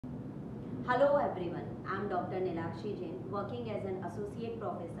Hello everyone, I am Dr. NILAKSHI Jain, working as an Associate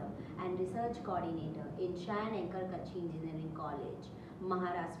Professor and Research Coordinator in Shah and Kutchhi Engineering College,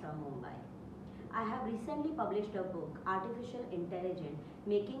 Maharashtra, Mumbai. I have recently published a book, Artificial Intelligence,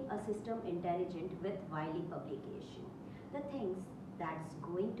 Making a System Intelligent with Wiley publication. The things that's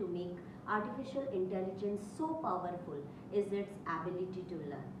going to make artificial intelligence so powerful is its ability to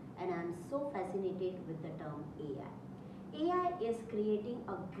learn, and I am so fascinated with the term AI. AI is creating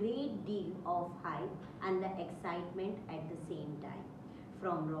a great deal of hype and the excitement at the same time.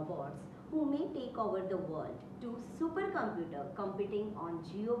 From robots who may take over the world to supercomputer competing on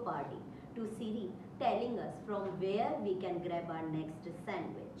Jeopardy to Siri telling us from where we can grab our next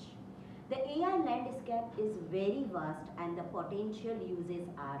sandwich. The AI landscape is very vast and the potential uses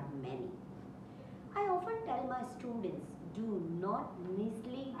are many. I often tell my students, do not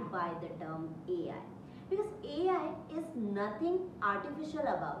mislead by the term AI, because AI is nothing artificial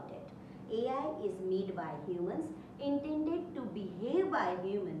about it. AI is made by humans, intended to behave by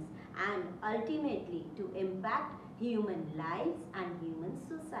humans, and ultimately to impact human lives and human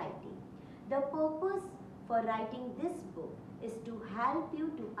society. The purpose for writing this book is to help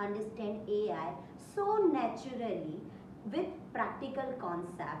you to understand AI so naturally with practical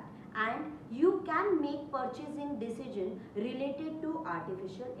concept, and you can make purchasing decision related to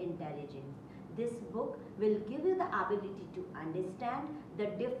artificial intelligence. This book will give you the ability to understand the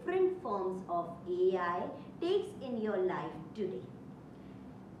different forms of AI takes in your life today.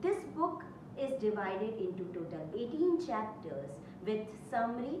 This book is divided into total 18 chapters with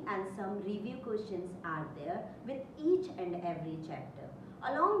summary and some review questions are there with each and every chapter.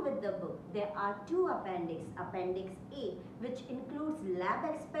 Along with the book, there are two appendix. Appendix A, which includes lab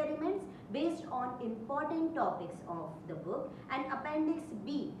experiments based on important topics of the book, and Appendix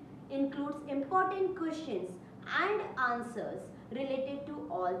B includes important questions and answers related to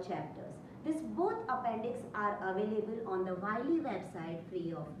all chapters. These both appendix are available on the Wiley website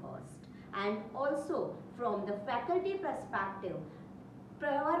free of cost. And also from the faculty perspective,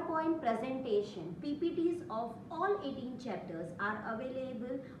 PowerPoint presentation, PPTs of all 18 chapters are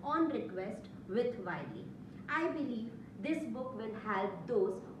available on request with Wiley. I believe this book will help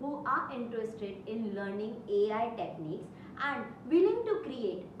those who are interested in learning AI techniques and willing to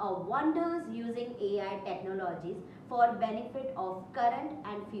create a wonders using AI technologies for benefit of current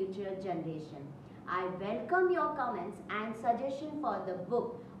and future generation. I welcome your comments and suggestion for the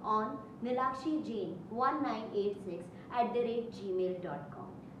book on NILAKSHI Jain 1986 @gmail.com.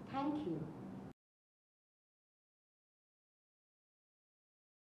 Thank you.